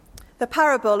The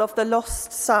parable of the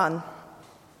lost son.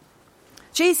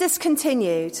 Jesus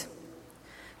continued,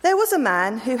 "There was a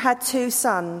man who had 2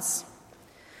 sons.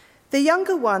 The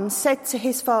younger one said to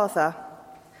his father,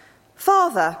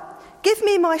 'Father, give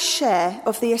me my share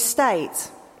of the estate.'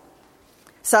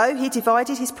 So he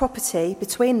divided his property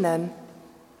between them.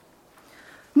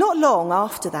 Not long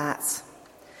after that,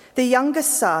 the younger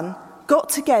son got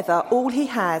together all he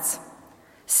had,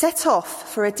 set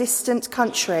off for a distant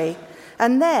country,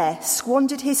 and there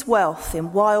squandered his wealth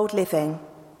in wild living.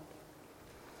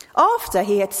 After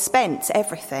he had spent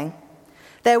everything,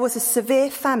 there was a severe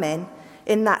famine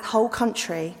in that whole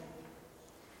country.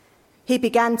 He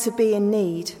began to be in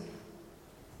need.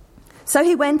 So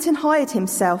he went and hired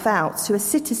himself out to a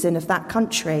citizen of that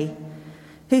country,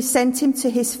 who sent him to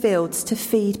his fields to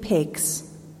feed pigs.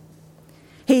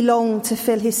 He longed to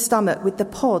fill his stomach with the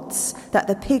pods that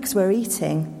the pigs were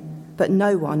eating, but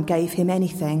no one gave him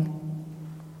anything.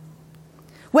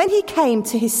 When he came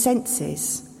to his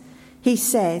senses, he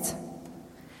said,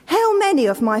 'How many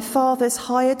of my father's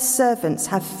hired servants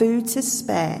have food to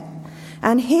spare,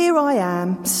 and here I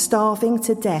am starving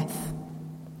to death?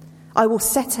 I will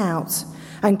set out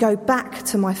and go back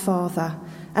to my father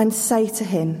and say to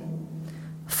him,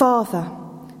 Father,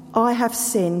 I have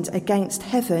sinned against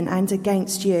heaven and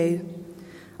against you.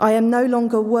 I am no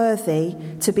longer worthy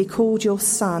to be called your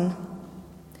son.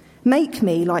 Make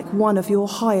me like one of your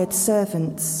hired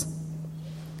servants.'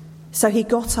 So he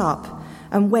got up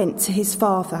and went to his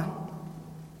father.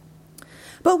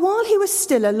 But while he was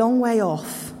still a long way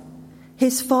off,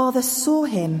 his father saw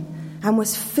him and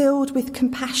was filled with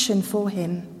compassion for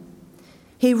him.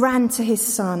 He ran to his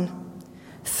son,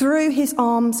 threw his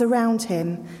arms around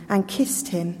him and kissed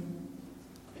him.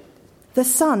 The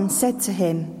son said to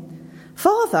him,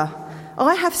 'Father,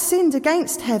 I have sinned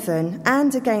against heaven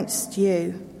and against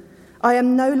you. I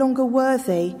am no longer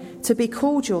worthy to be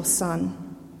called your son.'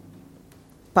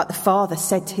 But the father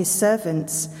said to his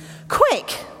servants,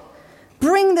 'Quick,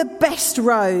 bring the best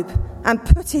robe and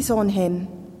put it on him.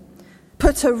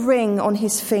 Put a ring on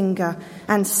his finger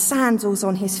and sandals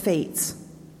on his feet.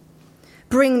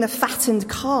 Bring the fattened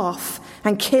calf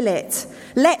and kill it.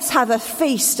 Let's have a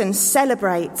feast and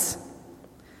celebrate.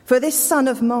 For this son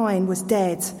of mine was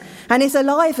dead and is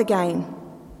alive again.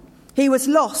 He was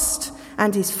lost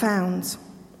and is found.'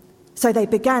 So they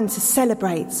began to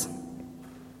celebrate.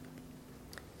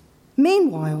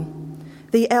 Meanwhile,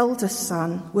 the eldest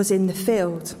son was in the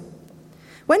field.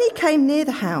 When he came near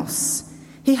the house,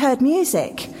 he heard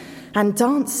music and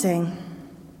dancing.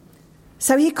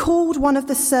 So he called one of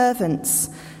the servants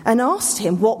and asked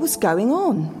him what was going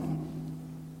on.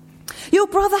 'Your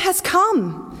brother has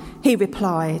come,' he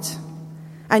replied,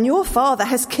 'and your father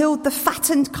has killed the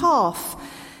fattened calf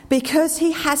because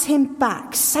he has him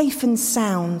back safe and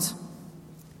sound.'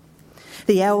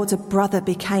 The elder brother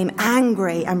became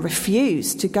angry and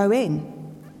refused to go in.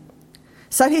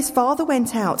 So his father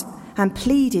went out and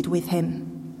pleaded with him.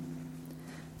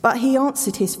 But he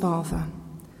answered his father,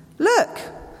 'Look,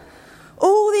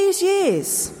 all these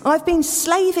years I've been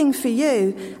slaving for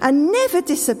you and never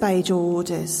disobeyed your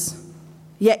orders.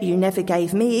 Yet you never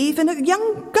gave me even a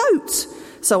young goat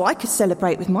so I could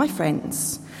celebrate with my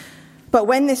friends. But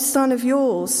when this son of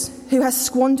yours, who has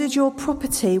squandered your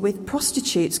property with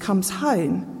prostitutes, comes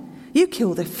home, you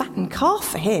kill the fattened calf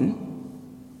for him.'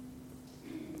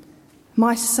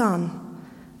 'My son,'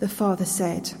 the father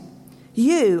said,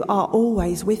 'you are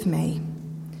always with me,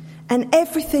 and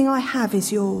everything I have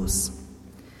is yours.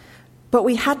 But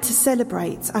we had to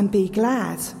celebrate and be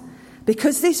glad,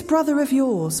 because this brother of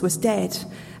yours was dead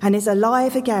and is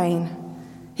alive again.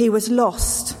 He was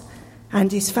lost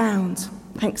and is found.'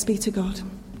 Thanks be to God."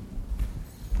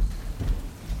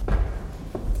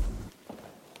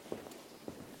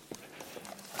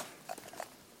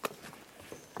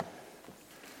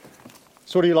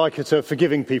 So what do you like at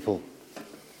forgiving people?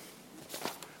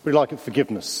 What do you like at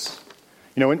forgiveness?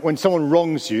 You know, when someone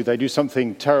wrongs you, they do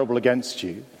something terrible against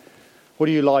you, what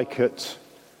do you like at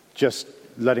just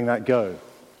letting that go?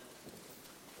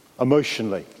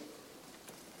 Emotionally.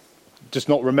 Just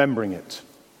not remembering it.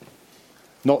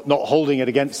 Not holding it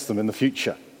against them in the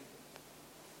future.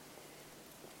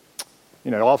 You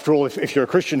know, after all, if you're a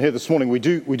Christian here this morning, we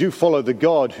do follow the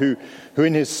God who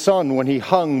in his Son, when he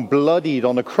hung bloodied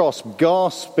on a cross,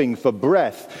 gasping for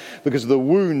breath because of the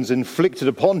wounds inflicted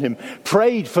upon him,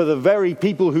 prayed for the very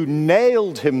people who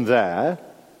nailed him there.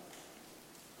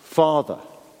 "Father,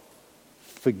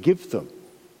 forgive them,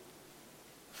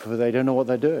 for they don't know what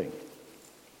they're doing."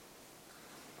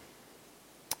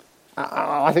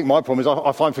 I think my problem is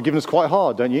I find forgiveness quite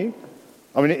hard, don't you?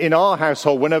 I mean, in our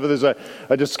household, whenever there's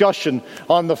a discussion,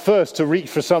 I'm the first to reach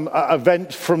for some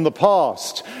event from the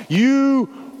past. You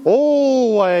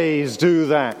always do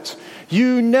that.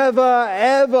 You never,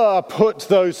 ever put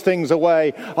those things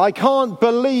away. I can't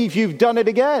believe you've done it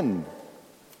again.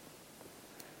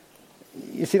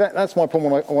 You see, that's my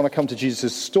problem when I want to come to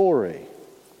Jesus' story.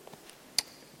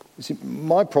 You see,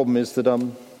 my problem is that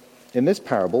in this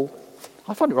parable,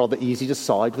 I find it rather easy to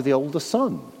side with the older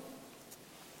son.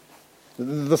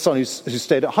 The son who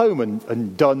stayed at home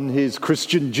and done his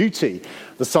Christian duty.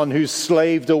 The son who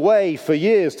slaved away for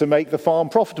years to make the farm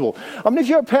profitable. I mean, if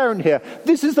you're a parent here,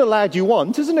 this is the lad you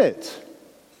want, isn't it?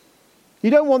 You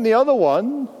don't want the other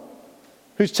one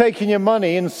who's taken your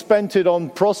money and spent it on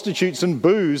prostitutes and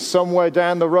booze somewhere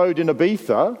down the road in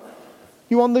Ibiza.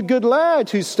 You want the good lad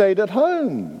who stayed at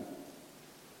home.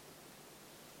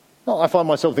 Well, I find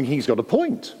myself thinking he's got a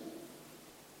point.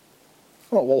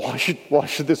 Oh, well, why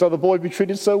should this other boy be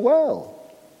treated so well?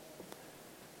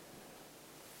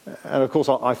 And of course,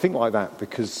 I think like that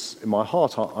because in my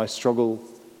heart I struggle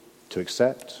to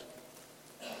accept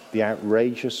the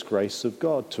outrageous grace of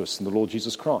God to us in the Lord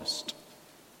Jesus Christ.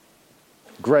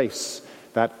 Grace,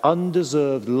 that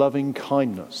undeserved loving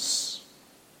kindness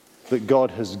that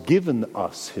God has given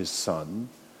us his Son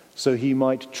so he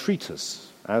might treat us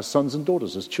as sons and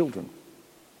daughters, as children.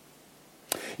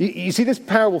 You see, this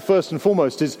parable, first and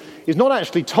foremost, is not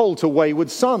actually told to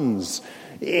wayward sons.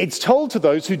 It's told to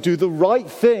those who do the right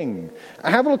thing.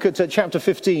 Have a look at chapter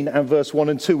 15 and verse 1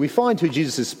 and 2. We find who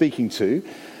Jesus is speaking to.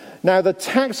 Now, the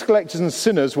tax collectors and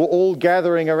sinners were all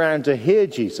gathering around to hear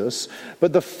Jesus,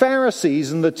 but the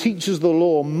Pharisees and the teachers of the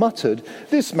law muttered,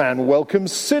 "This man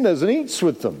welcomes sinners and eats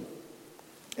with them."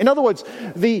 In other words,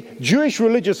 the Jewish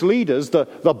religious leaders, the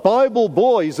Bible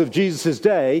boys of Jesus'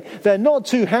 day, they're not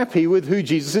too happy with who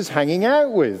Jesus is hanging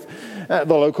out with. The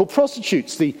local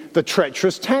prostitutes, the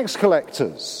treacherous tax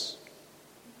collectors.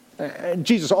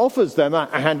 Jesus offers them a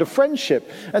hand of friendship,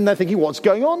 and they're thinking, what's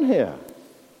going on here?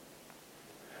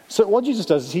 So what Jesus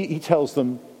does is he tells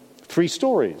them three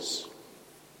stories.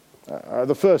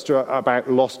 The first are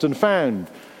about lost and found.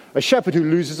 A shepherd who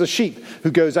loses a sheep,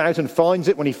 who goes out and finds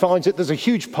it. When he finds it, there's a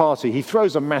huge party. He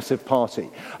throws a massive party.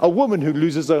 A woman who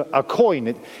loses a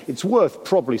coin. It's worth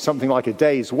probably something like a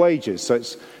day's wages, so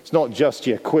it's not just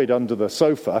your quid under the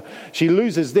sofa. She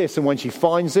loses this, and when she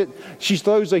finds it, she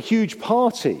throws a huge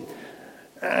party.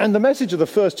 And the message of the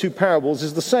first two parables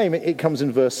is the same. It comes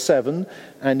in verse 7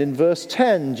 and in verse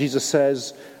 10. Jesus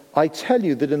says, "I tell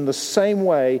you that in the same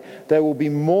way there will be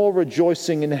more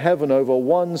rejoicing in heaven over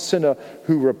one sinner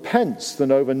who repents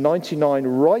than over 99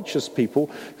 righteous people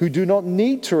who do not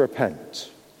need to repent."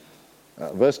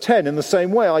 Verse 10, "In the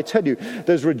same way, I tell you,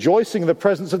 there's rejoicing in the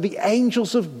presence of the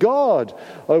angels of God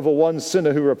over one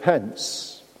sinner who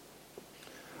repents."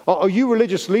 Are you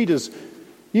religious leaders?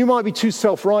 You might be too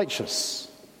self-righteous,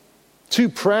 too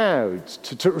proud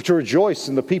to rejoice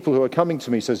in the people who are coming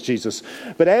to me, says Jesus.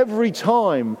 But every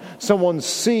time someone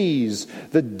sees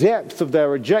the depth of their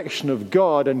rejection of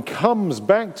God and comes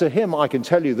back to him, I can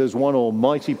tell you there's one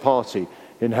almighty party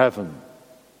in heaven.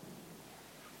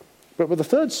 But with the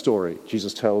third story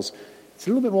Jesus tells, it's a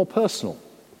little bit more personal.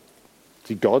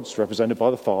 See, God's represented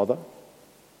by the Father,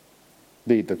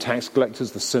 the tax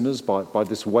collectors, the sinners, by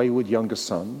this wayward younger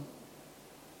son.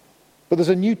 But there's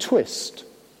a new twist.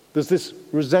 There's this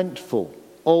resentful,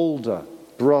 older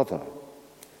brother.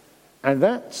 And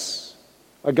that's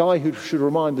a guy who should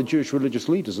remind the Jewish religious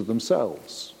leaders of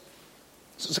themselves.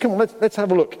 So come on, let's have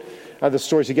a look at the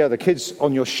story together. Kids,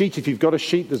 on your sheet, if you've got a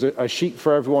sheet, there's a sheet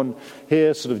for everyone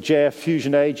here, sort of JF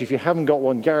Fusion Age. If you haven't got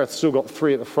one, Gareth's still got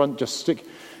 3 at the front. Just stick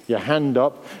your hand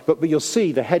up. But you'll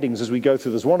see the headings as we go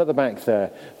through. There's one at the back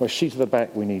there. A sheet at the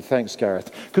back we need. Thanks,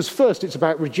 Gareth. Because first, it's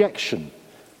about rejection.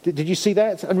 Did you see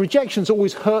that? And rejection's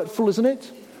always hurtful, isn't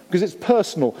it? Because it's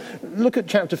personal. Look at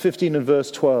chapter 15 and verse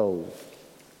 12.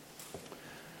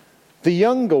 "The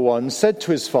younger one said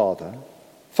to his father,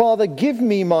 'Father, give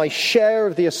me my share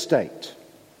of the estate.'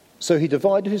 So he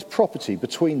divided his property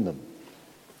between them."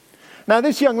 Now,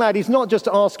 this young lad, he's not just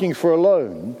asking for a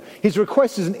loan. His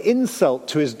request is an insult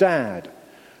to his dad.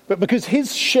 But because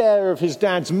his share of his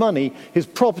dad's money, his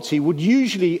property, would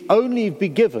usually only be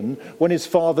given when his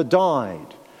father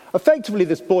died. Effectively,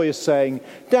 this boy is saying,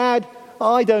 "Dad,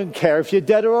 I don't care if you're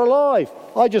dead or alive.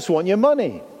 I just want your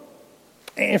money."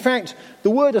 In fact, the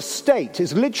word estate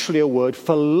is literally a word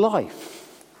for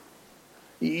life.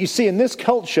 You see, in this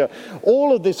culture,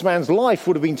 all of this man's life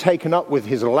would have been taken up with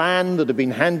his land that had been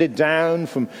handed down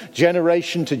from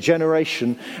generation to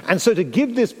generation. And so to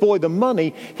give this boy the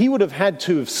money, he would have had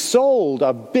to have sold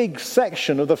a big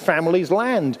section of the family's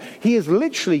land. He is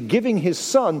literally giving his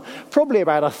son probably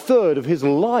about a third of his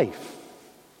life.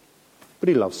 But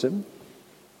he loves him,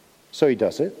 so he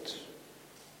does it.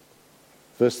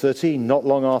 Verse 13, not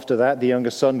long after that, the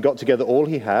younger son got together all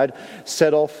he had,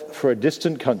 set off for a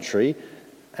distant country,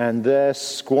 and there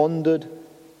squandered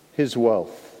his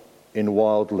wealth in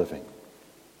wild living.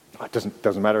 It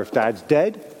doesn't matter if dad's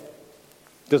dead.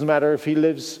 It doesn't matter if he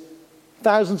lives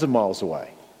thousands of miles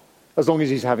away, as long as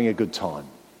he's having a good time.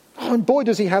 Oh, and boy,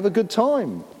 does he have a good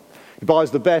time. He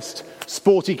buys the best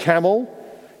sporty camel.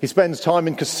 He spends time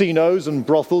in casinos and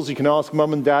brothels. You can ask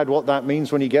mum and dad what that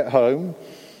means when you get home.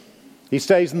 He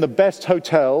stays in the best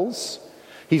hotels.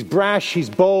 He's brash, he's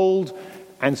bold,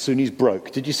 and soon he's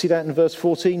broke. Did you see that in verse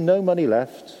 14? No money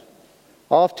left.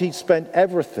 After he'd spent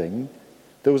everything,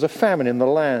 there was a famine in the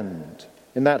land,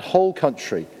 in that whole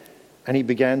country, and he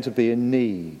began to be in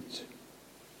need.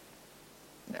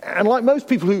 And like most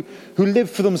people who live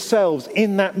for themselves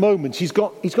in that moment, he's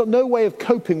got no way of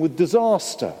coping with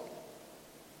disaster.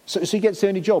 So he gets the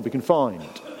only job he can find.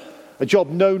 A job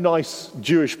no nice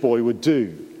Jewish boy would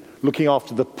do, looking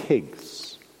after the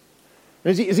pigs.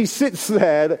 As he sits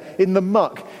there in the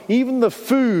muck, even the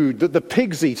food that the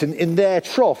pigs eat in their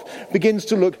trough begins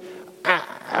to look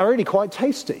really quite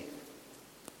tasty.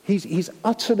 He's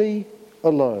utterly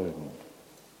alone.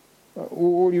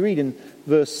 What do you read in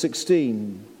verse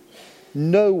 16?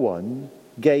 No one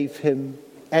gave him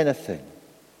anything.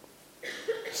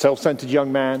 Self-centered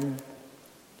young man,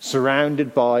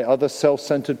 surrounded by other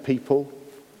self-centered people,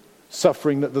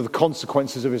 suffering the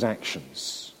consequences of his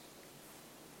actions.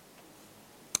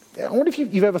 I wonder if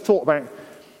you've ever thought about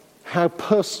how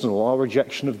personal our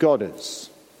rejection of God is.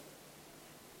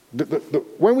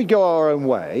 When we go our own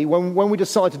way, when we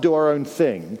decide to do our own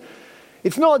thing,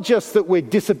 it's not just that we're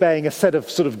disobeying a set of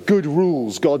sort of good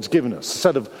rules God's given us, a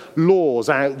set of laws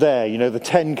out there, the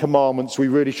 10 commandments, we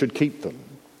really should keep them.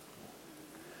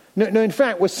 No, in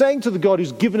fact, we're saying to the God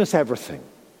who's given us everything,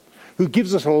 who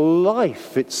gives us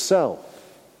life itself,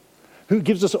 who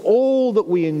gives us all that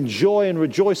we enjoy and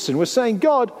rejoice in. We're saying,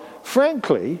 God,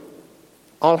 frankly,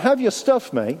 I'll have your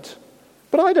stuff, mate,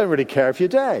 but I don't really care if you're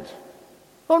dead.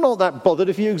 I'm not that bothered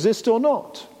if you exist or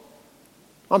not.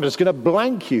 I'm just going to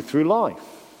blank you through life.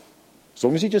 As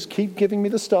long as you just keep giving me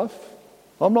the stuff,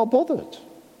 I'm not bothered.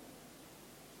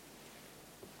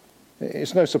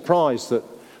 It's no surprise that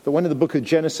when in the book of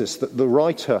Genesis that the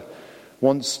writer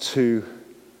wants to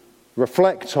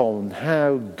reflect on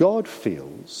how God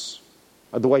feels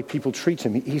the way people treat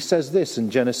him. He says this in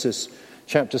Genesis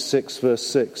chapter 6, verse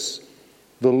 6.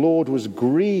 The Lord was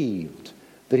grieved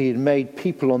that he had made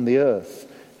people on the earth,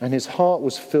 and his heart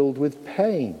was filled with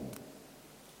pain.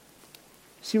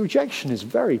 See, rejection is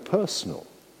very personal.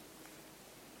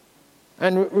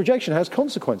 And rejection has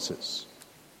consequences.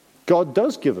 God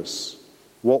does give us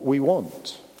what we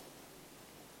want.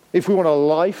 If we want a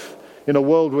life in a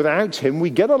world without him, we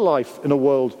get a life in a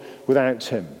world without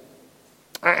him.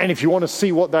 And if you want to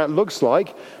see what that looks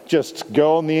like, just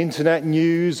go on the internet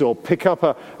news or pick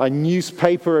up a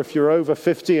newspaper if you're over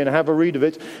 50 and have a read of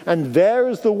it. And there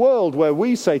is the world where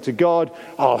we say to God,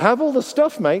 I'll have all the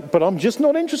stuff, mate, but I'm just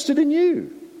not interested in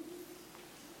you.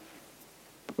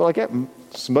 Well, I get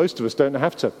most of us don't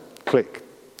have to click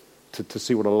to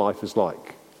see what a life is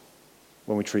like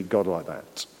when we treat God like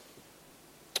that.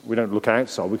 We don't look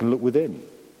outside, we can look within.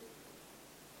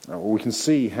 We can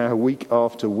see how week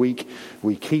after week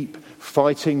we keep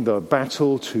fighting the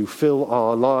battle to fill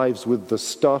our lives with the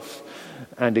stuff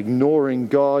and ignoring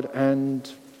God,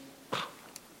 and it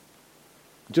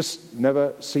just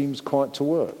never seems quite to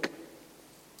work.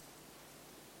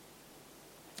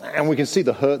 And we can see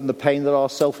the hurt and the pain that our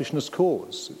selfishness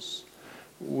causes.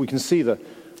 We can see the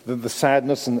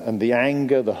sadness and the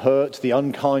anger, the hurt, the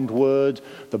unkind word,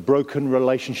 the broken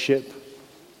relationship.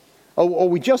 Or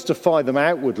we justify them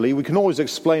outwardly. We can always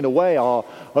explain away our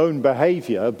own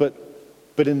behavior, but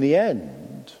in the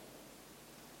end,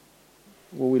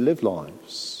 we live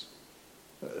lives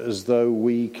as though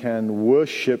we can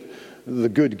worship the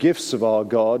good gifts of our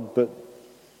God, but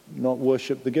not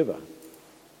worship the giver.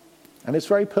 And it's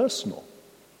very personal.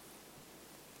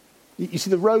 You see,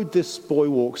 the road this boy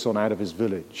walks on out of his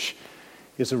village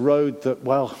is a road that,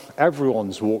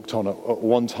 everyone's walked on at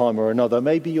one time or another.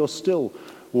 Maybe you're still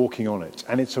walking on it.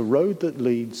 And it's a road that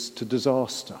leads to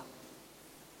disaster.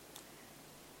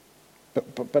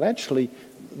 But actually,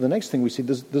 the next thing we see,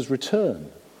 there's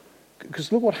return.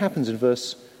 Because look what happens in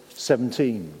verse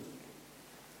 17.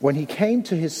 When he came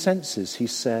to his senses, he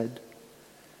said,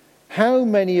 "How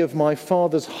many of my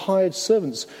father's hired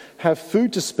servants have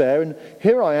food to spare, and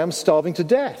here I am starving to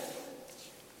death?"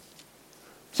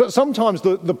 So sometimes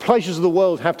the pleasures of the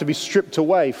world have to be stripped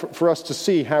away for us to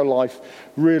see how life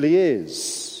really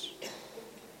is.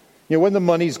 You know, when the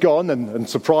money's gone, and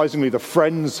surprisingly the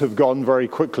friends have gone very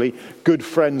quickly, good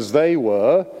friends they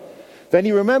were, then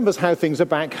he remembers how things are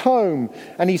back home,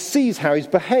 and he sees how he's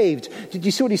behaved. Did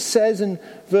you see what he says in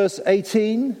verse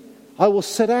 18? "I will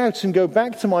set out and go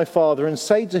back to my father and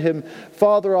say to him,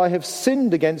 'Father, I have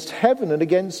sinned against heaven and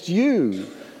against you.'"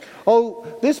 Oh,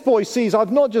 this boy sees,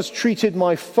 I've not just treated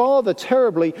my father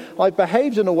terribly, I've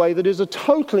behaved in a way that is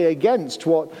totally against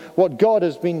what God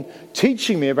has been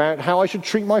teaching me about how I should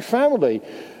treat my family.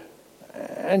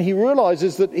 And he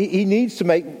realizes that he needs to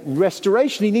make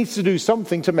restoration. He needs to do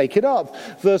something to make it up.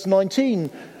 Verse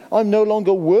 19, "I'm no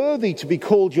longer worthy to be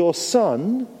called your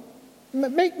son.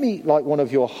 Make me like one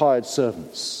of your hired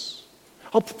servants."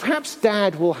 Oh, perhaps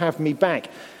Dad will have me back.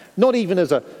 Not even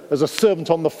as a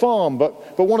servant on the farm,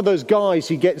 but one of those guys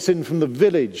he gets in from the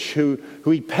village who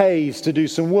he pays to do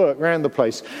some work around the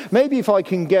place. Maybe if I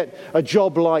can get a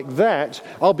job like that,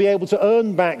 I'll be able to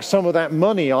earn back some of that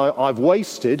money I've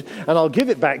wasted, and I'll give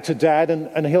it back to Dad,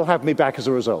 and he'll have me back as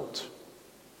a result.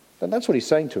 And that's what he's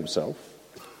saying to himself.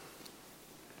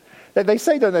 They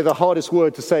say, don't they, the hardest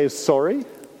word to say is sorry?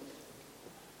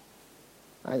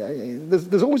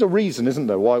 There's always a reason, isn't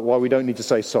there, why we don't need to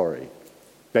say sorry.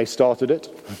 They started it.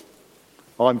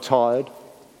 I'm tired.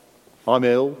 I'm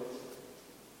ill.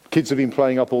 Kids have been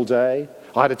playing up all day.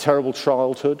 I had a terrible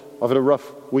childhood. I've had a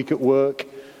rough week at work.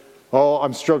 Oh,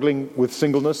 I'm struggling with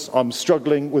singleness. I'm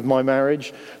struggling with my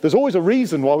marriage. There's always a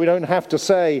reason why we don't have to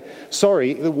say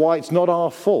sorry, why it's not our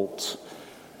fault.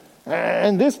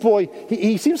 And this boy,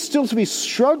 he seems still to be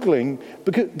struggling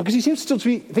because he seems still to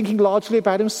be thinking largely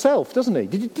about himself, doesn't he?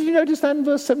 Did you notice that in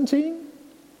verse 17?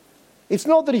 It's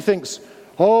not that he thinks,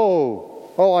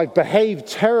 Oh, I've behaved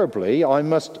terribly. I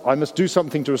must do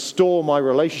something to restore my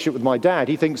relationship with my dad.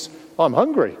 He thinks, I'm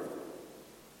hungry.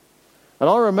 And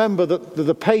I remember that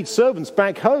the paid servants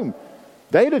back home,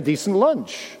 they had a decent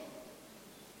lunch.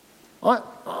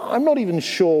 I'm not even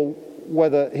sure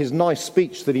whether his nice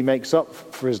speech that he makes up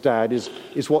for his dad is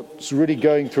what's really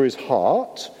going through his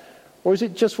heart, or is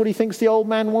it just what he thinks the old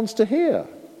man wants to hear?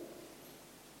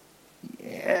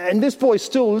 And this boy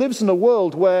still lives in a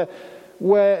world where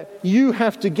you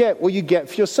have to get what you get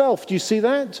for yourself. Do you see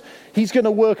that? He's going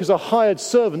to work as a hired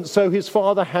servant so his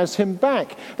father has him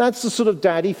back. That's the sort of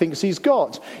dad he thinks he's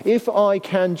got. If I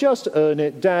can just earn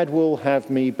it, Dad will have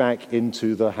me back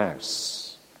into the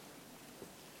house.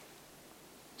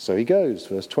 So he goes,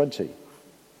 verse 20.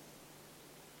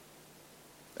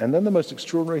 And then the most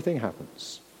extraordinary thing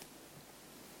happens.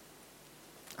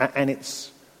 And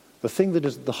it's the thing that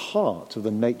is at the heart of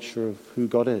the nature of who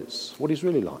God is, what he's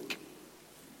really like.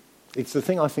 It's the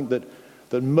thing I think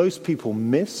that most people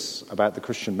miss about the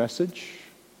Christian message.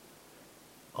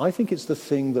 I think it's the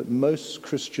thing that most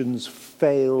Christians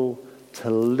fail to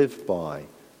live by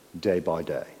day,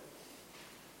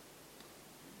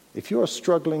 If you're a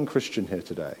struggling Christian here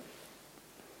today,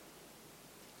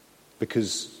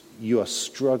 because you are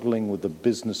struggling with the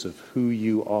business of who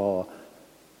you are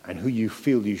and who you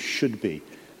feel you should be,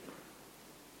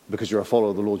 because you're a follower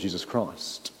of the Lord Jesus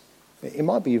Christ, it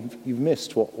might be you've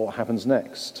missed what happens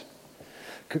next.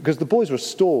 Because the boy's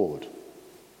restored.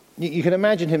 You can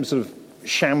imagine him sort of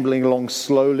shambling along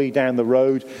slowly down the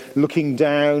road, looking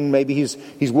down. Maybe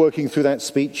he's working through that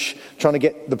speech, trying to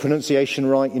get the pronunciation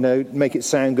right, make it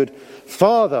sound good.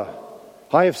 "Father,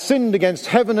 I have sinned against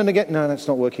heaven and against..." No, that's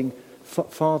not working.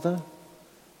 "Father,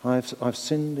 I've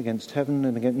sinned against heaven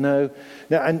and against..." No.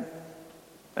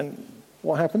 And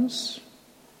what happens?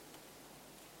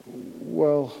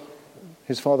 Well,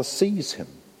 his father sees him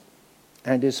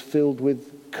and is filled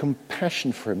with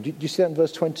compassion for him. Do you see that in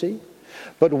verse 20?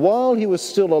 "But while he was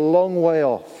still a long way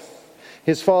off,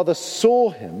 his father saw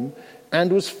him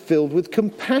and was filled with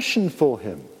compassion for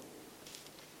him."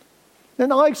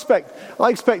 Then I expect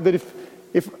that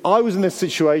if I was in this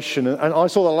situation and I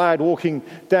saw the lad walking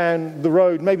down the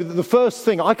road, maybe the first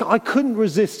thing, I couldn't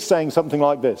resist saying something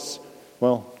like this.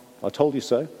 "Well, I told you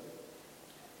so."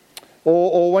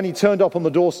 Or when he turned up on the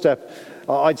doorstep,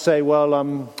 I'd say,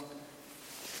 "Well,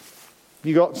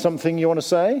 you got something you want to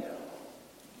say?"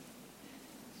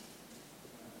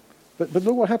 But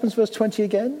look what happens, verse 20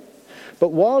 again. "But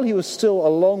while he was still a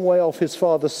long way off, his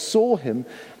father saw him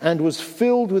and was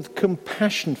filled with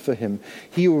compassion for him.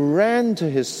 He ran to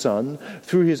his son,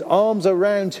 threw his arms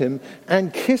around him,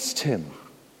 and kissed him."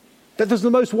 There's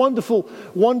the most wonderful,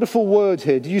 wonderful word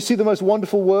here. Do you see the most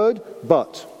wonderful word?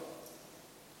 But.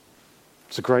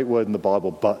 It's a great word in the Bible,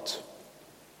 but.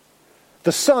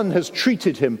 The son has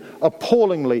treated him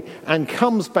appallingly and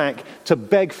comes back to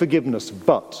beg forgiveness,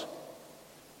 but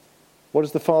what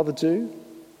does the father do?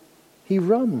 He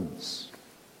runs.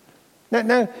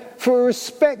 Now, for a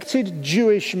respected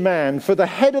Jewish man, for the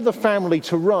head of the family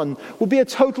to run would be a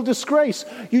total disgrace.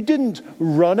 You didn't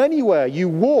run anywhere. You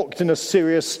walked in a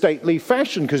serious, stately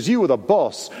fashion because you were the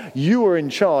boss. You were in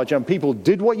charge and people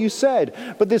did what you said.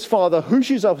 But this father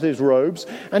hooshes up his robes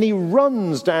and he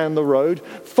runs down the road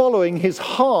following his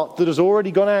heart that has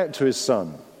already gone out to his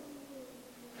son.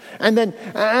 And then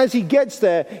as he gets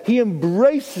there, he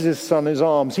embraces his son in his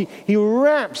arms. He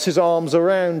wraps his arms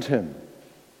around him.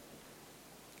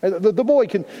 The boy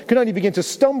can only begin to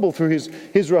stumble through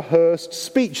his rehearsed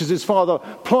speech as his father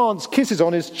plants kisses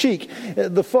on his cheek.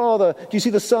 The father, do you see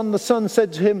the son? The son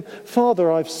said to him,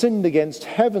 "Father, I've sinned against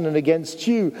heaven and against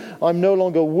you. I'm no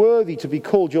longer worthy to be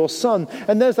called your son."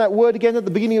 And there's that word again at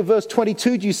the beginning of verse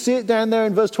 22. Do you see it down there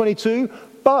in verse 22?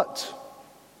 But.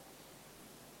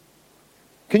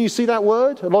 Can you see that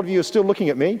word? A lot of you are still looking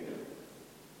at me.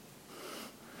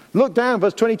 Look down,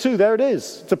 verse 22. There it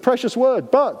is. It's a precious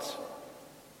word, but.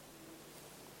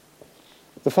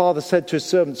 The father said to his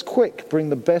servants, "Quick,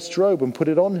 bring the best robe and put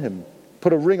it on him.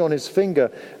 Put a ring on his finger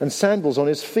and sandals on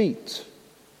his feet."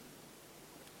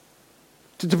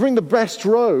 To bring the best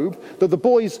robe, that the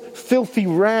boy's filthy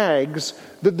rags,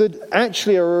 that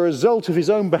actually are a result of his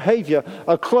own behavior,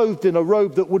 are clothed in a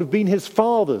robe that would have been his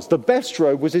father's. The best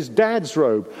robe was his dad's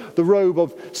robe, the robe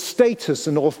of status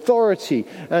and authority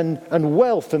and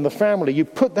wealth in the family. You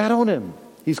put that on him.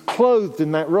 He's clothed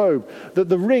in that robe. That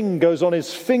the ring goes on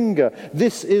his finger.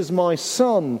 This is my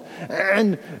son.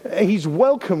 And he's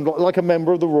welcomed like a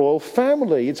member of the royal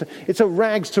family. It's a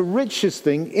rags to riches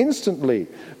thing instantly.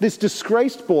 This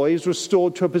disgraced boy is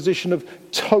restored to a position of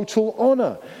total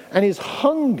honor. And his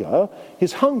hunger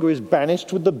is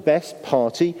banished with the best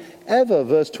party ever.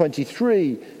 Verse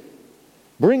 23.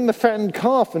 Bring the fattened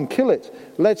calf and kill it.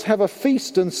 Let's have a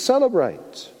feast and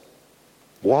celebrate.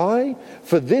 Why?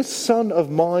 For this son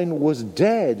of mine was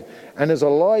dead and is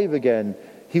alive again.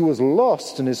 He was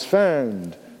lost and is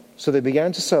found. So they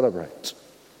began to celebrate.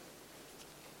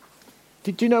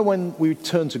 Do you know when we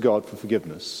turn to God for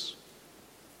forgiveness,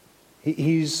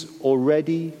 He's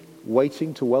already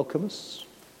waiting to welcome us?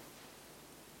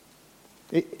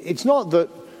 It's not that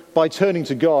by turning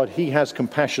to God, He has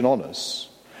compassion on us.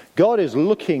 God is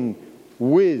looking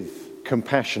with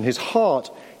compassion. His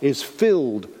heart is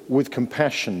filled with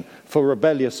compassion for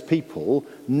rebellious people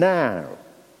now.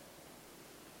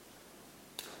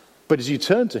 But as you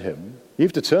turn to him, you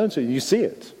have to turn to him, you see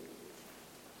it.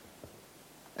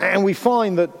 And we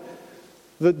find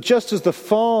that just as the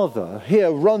Father here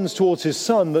runs towards his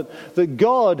Son, that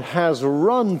God has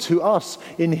run to us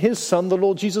in his Son, the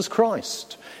Lord Jesus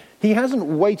Christ. He hasn't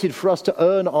waited for us to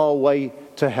earn our way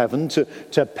to heaven,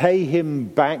 to pay him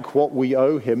back what we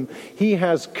owe him. He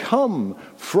has come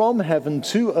from heaven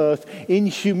to earth in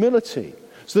humility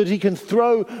so that he can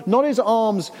throw not his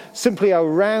arms simply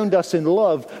around us in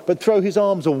love, but throw his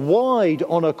arms wide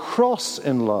on a cross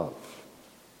in love.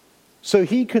 So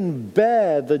he can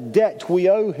bear the debt we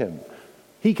owe him.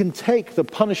 He can take the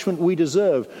punishment we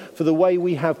deserve for the way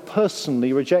we have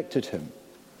personally rejected him.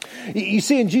 You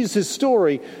see, in Jesus'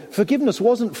 story, forgiveness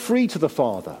wasn't free to the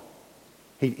Father.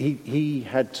 He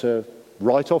had to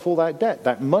write off all that debt,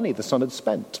 that money the Son had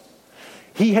spent.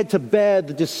 He had to bear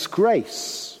the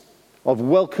disgrace of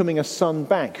welcoming a son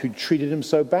back who treated him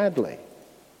so badly.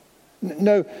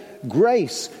 No,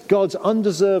 grace, God's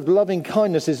undeserved loving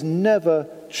kindness, is never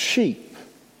cheap.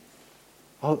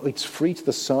 Oh, it's free to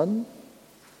the Son.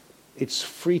 It's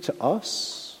free to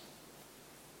us.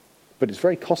 But it's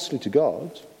very costly to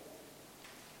God.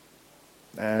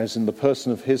 As in the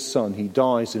person of his Son, he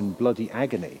dies in bloody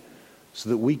agony so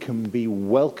that we can be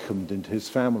welcomed into his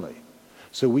family,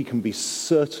 so we can be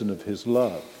certain of his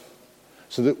love,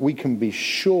 so that we can be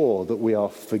sure that we are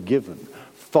forgiven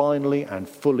finally and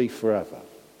fully forever.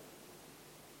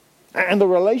 And the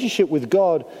relationship with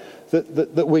God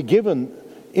that we're given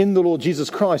in the Lord Jesus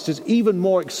Christ is even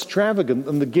more extravagant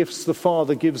than the gifts the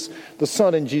Father gives the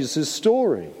Son in Jesus'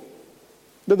 story.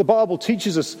 That the Bible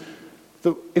teaches us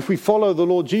that if we follow the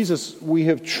Lord Jesus, we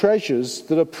have treasures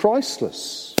that are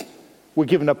priceless. We're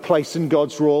given a place in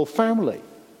God's royal family.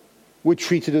 We're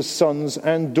treated as sons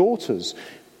and daughters.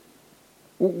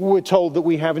 We're told that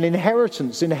we have an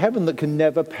inheritance in heaven that can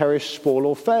never perish, spoil,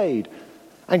 or fade.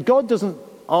 And God doesn't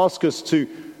ask us to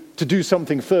do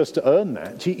something first to earn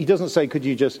that. He doesn't say, could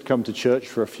you just come to church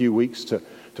for a few weeks to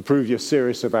to prove you're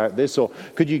serious about this? Or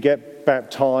could you get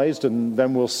baptized and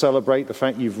then we'll celebrate the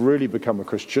fact you've really become a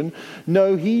Christian?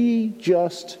 No, he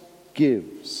just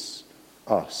gives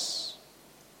us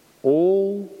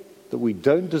all that we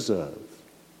don't deserve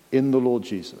in the Lord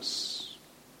Jesus.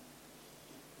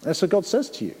 And so God says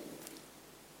to you,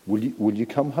 will you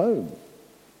come home?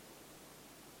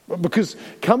 Because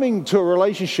coming to a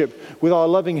relationship with our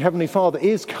loving Heavenly Father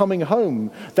is coming home.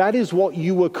 That is what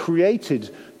you were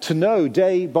created to know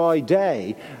day by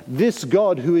day. This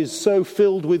God who is so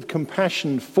filled with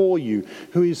compassion for you,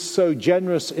 who is so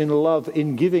generous in love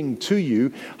in giving to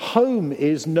you, home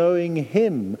is knowing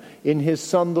Him in His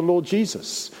Son, the Lord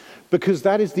Jesus. Because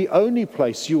that is the only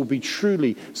place you will be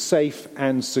truly safe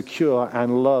and secure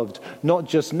and loved, not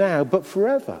just now, but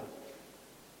forever.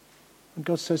 And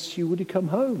God says to you, will you come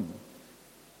home?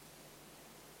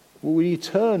 Will you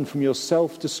turn from your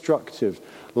self-destructive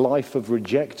life of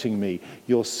rejecting me,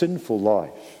 your sinful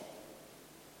life,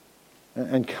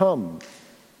 and come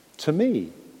to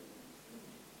me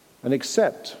and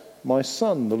accept my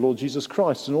Son, the Lord Jesus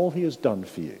Christ, and all He has done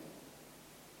for you?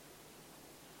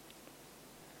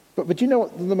 But do you know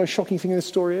what the most shocking thing in this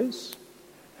story is?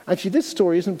 Actually, this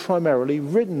story isn't primarily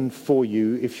written for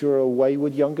you if you're a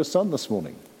wayward younger son this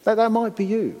morning. That might be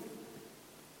you.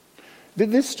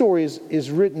 This story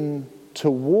is written to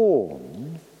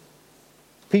warn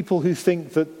people who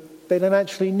think that they don't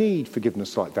actually need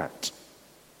forgiveness like that.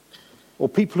 Or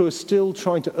people who are still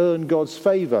trying to earn God's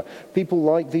favor. People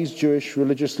like these Jewish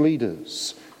religious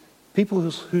leaders. People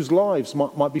whose lives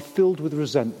might be filled with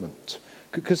resentment.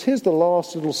 Because here's the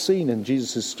last little scene in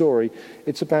Jesus' story.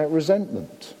 It's about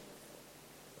resentment.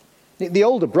 The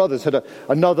older brothers had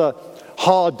another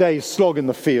hard day's slog in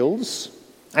the fields,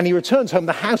 and he returns home.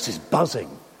 The house is buzzing.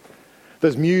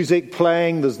 There's music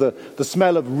playing. There's the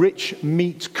smell of rich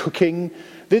meat cooking.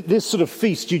 This sort of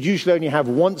feast you'd usually only have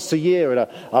once a year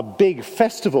at a big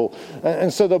festival.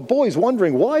 And so the boy's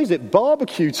wondering, why is it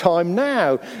barbecue time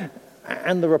now?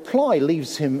 And the reply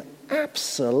leaves him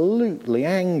absolutely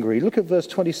angry. Look at verse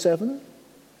 27.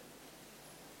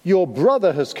 Your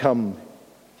brother has come,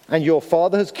 and your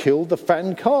father has killed the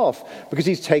fattened calf because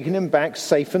he's taken him back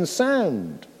safe and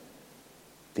sound.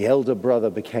 The elder brother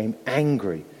became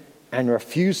angry and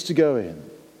refused to go in.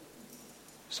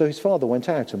 So his father went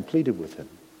out and pleaded with him.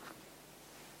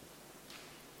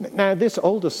 Now, this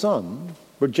older son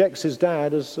rejects his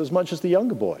dad as much as the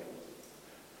younger boy.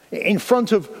 In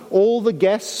front of all the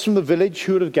guests from the village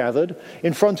who would have gathered,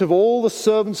 in front of all the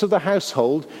servants of the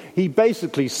household, he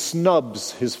basically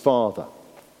snubs his father.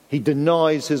 He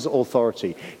denies his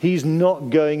authority. He's not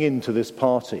going into this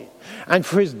party. And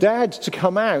for his dad to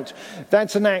come out,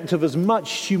 that's an act of as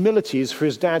much humility as for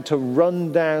his dad to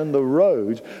run down the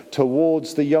road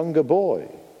towards the younger boy.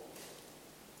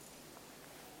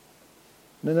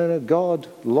 No. God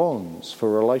longs for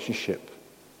a relationship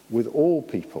with all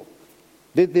people.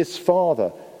 This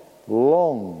father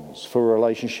longs for a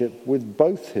relationship with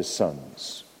both his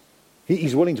sons.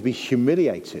 He's willing to be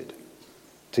humiliated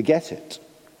to get it.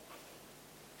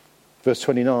 Verse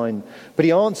 29, but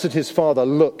he answered his father,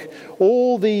 look,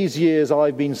 all these years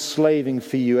I've been slaving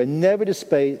for you and never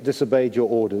disobeyed your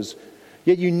orders,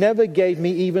 yet you never gave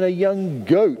me even a young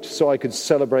goat so I could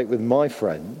celebrate with my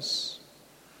friends.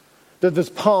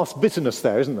 There's past bitterness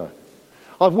there, isn't there?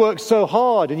 I've worked so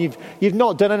hard and you've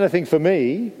not done anything for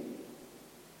me.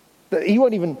 He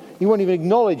won't even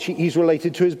acknowledge he's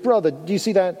related to his brother. Do you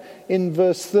see that in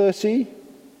verse 30?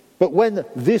 But when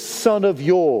this son of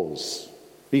yours,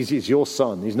 he's your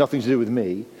son, he's nothing to do with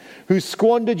me, who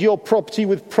squandered your property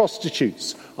with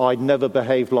prostitutes, I'd never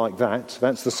behaved like that,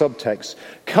 that's the subtext,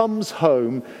 comes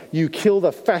home, you kill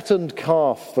the fattened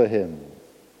calf for him.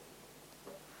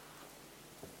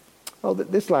 Oh,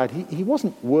 this lad, he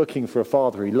wasn't working for a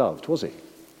father he loved, was he?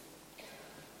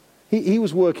 He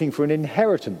was working for an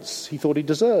inheritance he thought he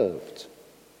deserved.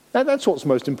 And that's what's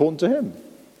most important to him.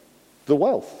 The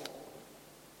wealth.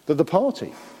 The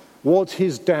party. What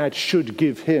his dad should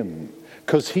give him,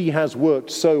 because he has worked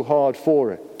so hard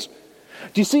for it.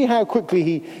 Do you see how quickly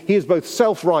he is both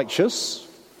self-righteous,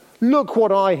 look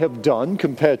what I have done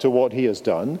compared to what he has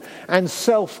done, and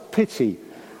self-pity,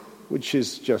 which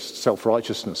is just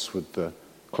self-righteousness with the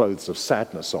clothes of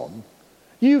sadness on.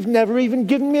 You've never even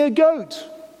given me a goat.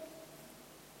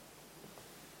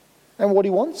 And what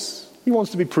he wants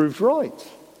to be proved right.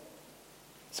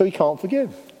 So he can't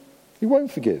forgive. He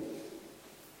won't forgive.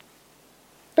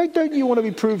 Don't you want to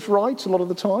be proved right a lot of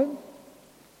the time?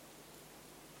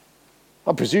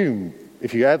 I presume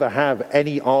if you ever have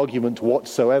any argument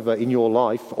whatsoever in your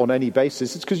life on any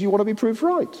basis, it's because you want to be proved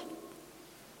right.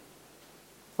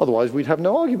 Otherwise, we'd have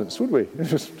no arguments, would we?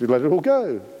 Just let it all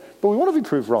go. But we want to be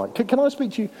proved right. Can I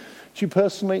speak to you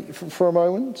personally for a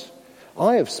moment?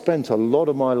 I have spent a lot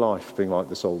of my life being like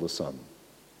this older son.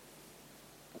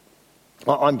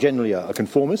 I'm generally a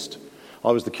conformist.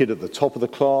 I was the kid at the top of the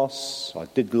class. I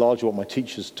did largely what my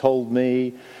teachers told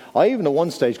me. I even at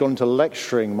one stage got into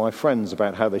lecturing my friends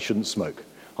about how they shouldn't smoke.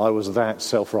 I was that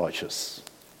self-righteous.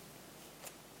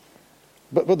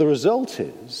 But the result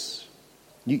is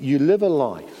you live a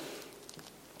life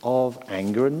of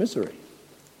anger and misery.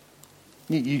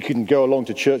 You can go along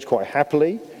to church quite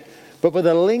happily, but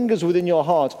there lingers within your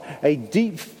heart a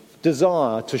deep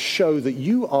desire to show that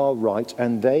you are right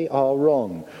and they are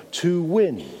wrong, to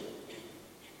win.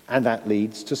 And that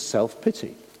leads to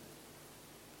self-pity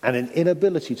and an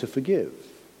inability to forgive.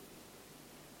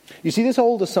 You see, this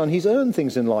older son, he's earned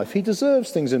things in life. He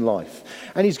deserves things in life.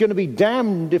 And he's going to be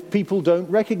damned if people don't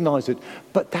recognize it.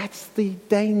 But that's the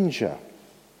danger.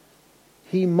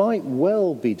 He might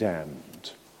well be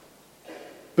damned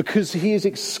because he is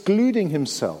excluding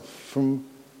himself from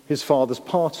his father's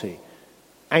party.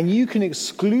 And you can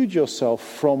exclude yourself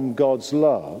from God's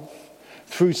love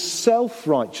through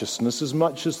self-righteousness as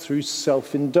much as through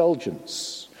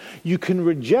self-indulgence. You can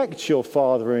reject your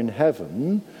Father in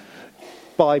heaven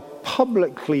by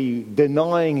publicly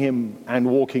denying him and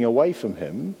walking away from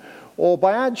him, or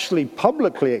by actually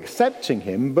publicly accepting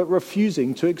him but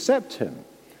refusing to accept him.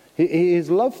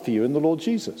 His love for you in the Lord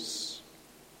Jesus.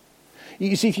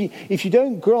 You see, if you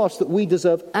don't grasp that we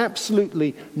deserve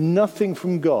absolutely nothing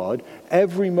from God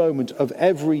every moment of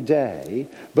every day,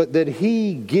 but that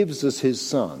he gives us his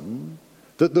Son,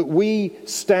 that we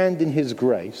stand in his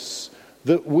grace,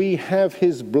 that we have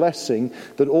his blessing,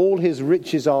 that all his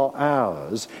riches are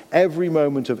ours every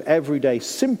moment of every day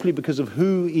simply because of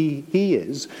who he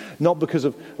is, not because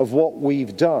of what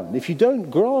we've done. If you don't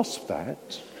grasp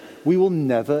that, we will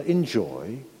never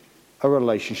enjoy a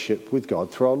relationship with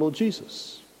God through our Lord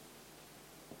Jesus.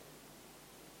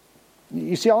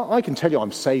 You see, I can tell you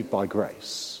I'm saved by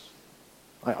grace.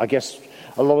 I guess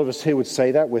a lot of us here would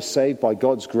say that. We're saved by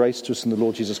God's grace to us in the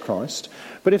Lord Jesus Christ.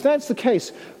 But if that's the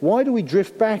case, why do we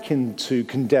drift back into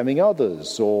condemning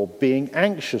others, or being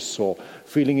anxious, or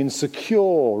feeling insecure,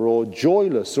 or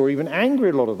joyless, or even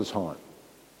angry a lot of the time?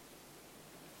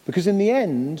 Because in the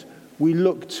end, we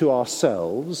look to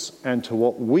ourselves and to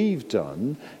what we've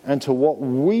done and to what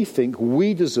we think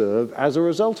we deserve as a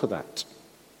result of that.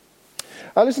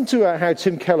 Listen to how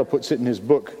Tim Keller puts it in his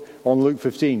book on Luke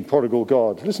 15, Prodigal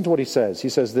God. Listen to what he says. He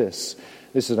says this.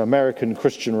 This is an American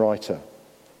Christian writer.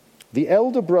 The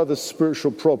elder brother's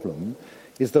spiritual problem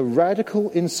is the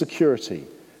radical insecurity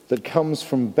that comes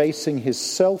from basing his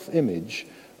self-image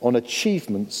on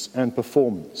achievements and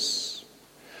performance.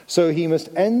 So he must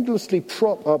endlessly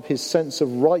prop up his sense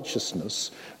of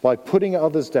righteousness by putting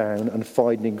others down and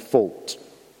finding fault.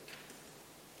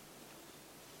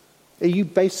 Are you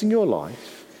basing your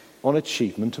life on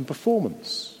achievement and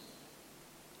performance?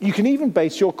 You can even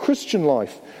base your Christian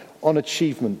life on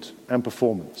achievement and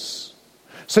performance.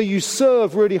 So you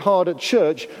serve really hard at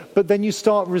church, but then you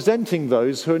start resenting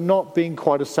those who are not being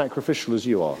quite as sacrificial as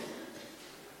you are.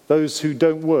 Those who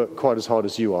don't work quite as hard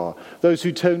as you are. Those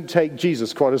who don't take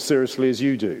Jesus quite as seriously as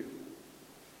you do.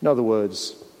 In other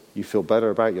words, you feel better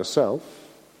about yourself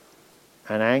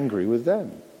and angry with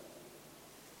them.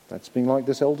 That's being like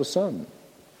this elder son.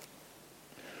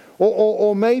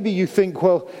 Or maybe you think,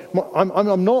 well,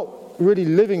 I'm not really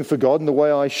living for God in the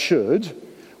way I should.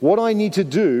 What I need to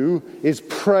do is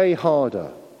pray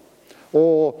harder.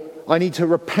 Or I need to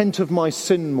repent of my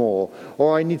sin more,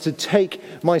 or I need to take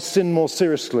my sin more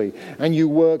seriously. And you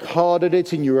work hard at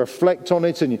it, and you reflect on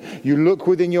it, and you look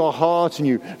within your heart, and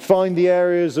you find the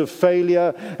areas of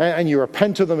failure, and you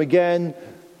repent of them again.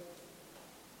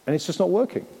 And it's just not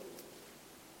working.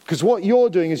 Because what you're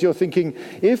doing is you're thinking,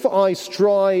 if I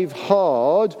strive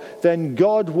hard, then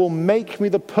God will make me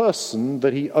the person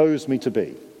that he owes me to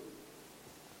be.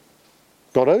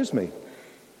 God owes me.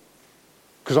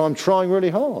 Because I'm trying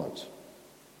really hard.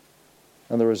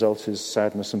 And the result is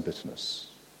sadness and bitterness.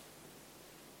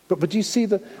 But do you see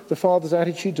the father's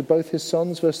attitude to both his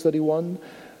sons? Verse 31.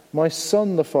 My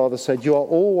son, the father said, you are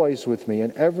always with me,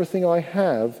 and everything I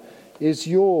have is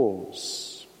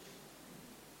yours.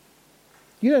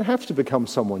 You don't have to become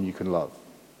someone you can love.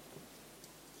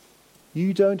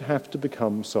 You don't have to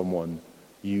become someone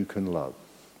you can love.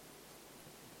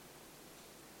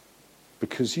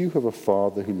 Because you have a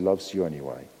Father who loves you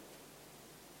anyway.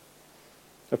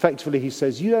 Effectively, he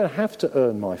says, you don't have to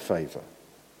earn my favor.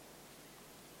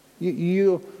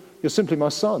 You're simply my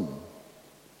son.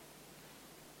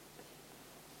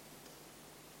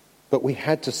 But we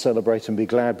had to celebrate and be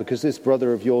glad because this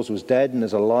brother of yours was dead and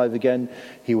is alive again.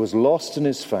 He was lost and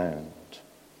is found.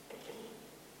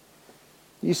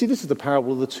 You see, this is the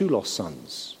parable of the two lost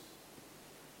sons.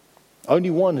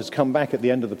 Only one has come back at the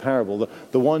end of the parable,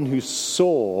 the one who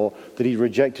saw that he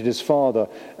rejected his father.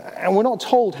 And we're not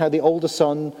told how the older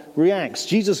son reacts.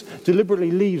 Jesus deliberately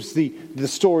leaves the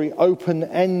story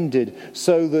open-ended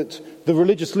so that the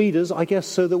religious leaders, I guess,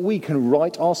 so that we can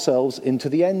write ourselves into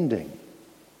the ending.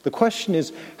 The question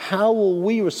is, how will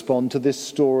we respond to this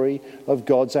story of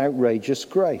God's outrageous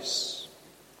grace?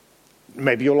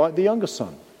 Maybe you're like the younger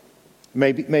son.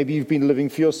 Maybe you've been living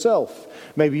for yourself.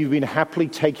 Maybe you've been happily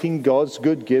taking God's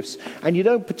good gifts and you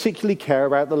don't particularly care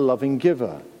about the loving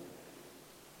giver.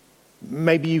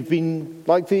 Maybe you've been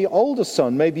like the older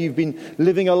son. Maybe you've been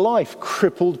living a life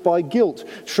crippled by guilt,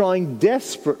 trying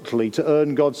desperately to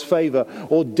earn God's favor,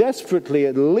 or desperately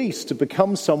at least to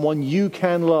become someone you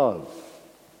can love.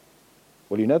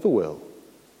 Well, you never will,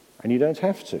 and you don't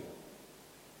have to.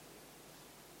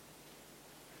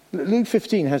 Luke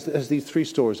 15 has these three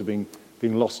stories of being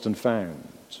lost and found.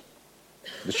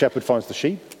 The shepherd finds the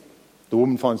sheep. The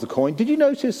woman finds the coin. Did you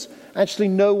notice actually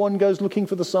no one goes looking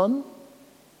for the son?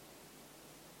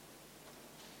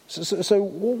 So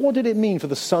what did it mean for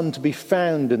the son to be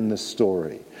found in this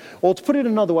story? Or to put it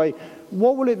another way,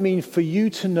 what will it mean for you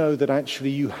to know that actually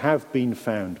you have been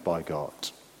found by God?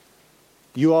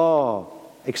 You are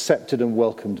accepted and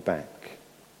welcomed back.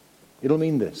 It'll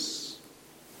mean this.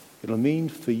 It'll mean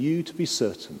for you to be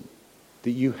certain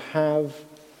that you have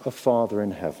a Father in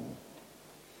heaven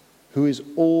who is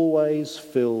always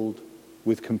filled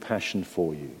with compassion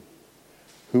for you,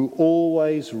 who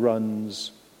always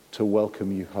runs to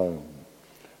welcome you home,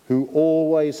 who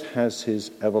always has his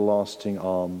everlasting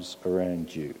arms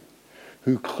around you,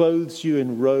 who clothes you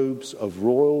in robes of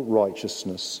royal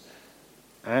righteousness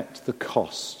at the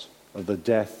cost of the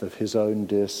death of his own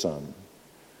dear Son,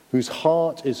 whose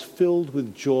heart is filled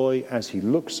with joy as he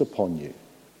looks upon you,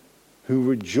 who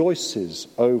rejoices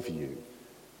over you,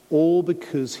 all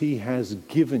because he has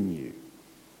given you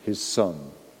his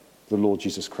Son, the Lord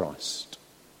Jesus Christ.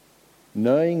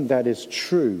 Knowing that is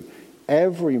true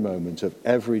every moment of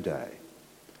every day,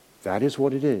 that is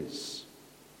what it is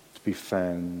to be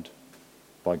found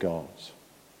by God.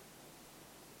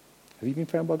 Have you been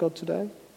found by God today?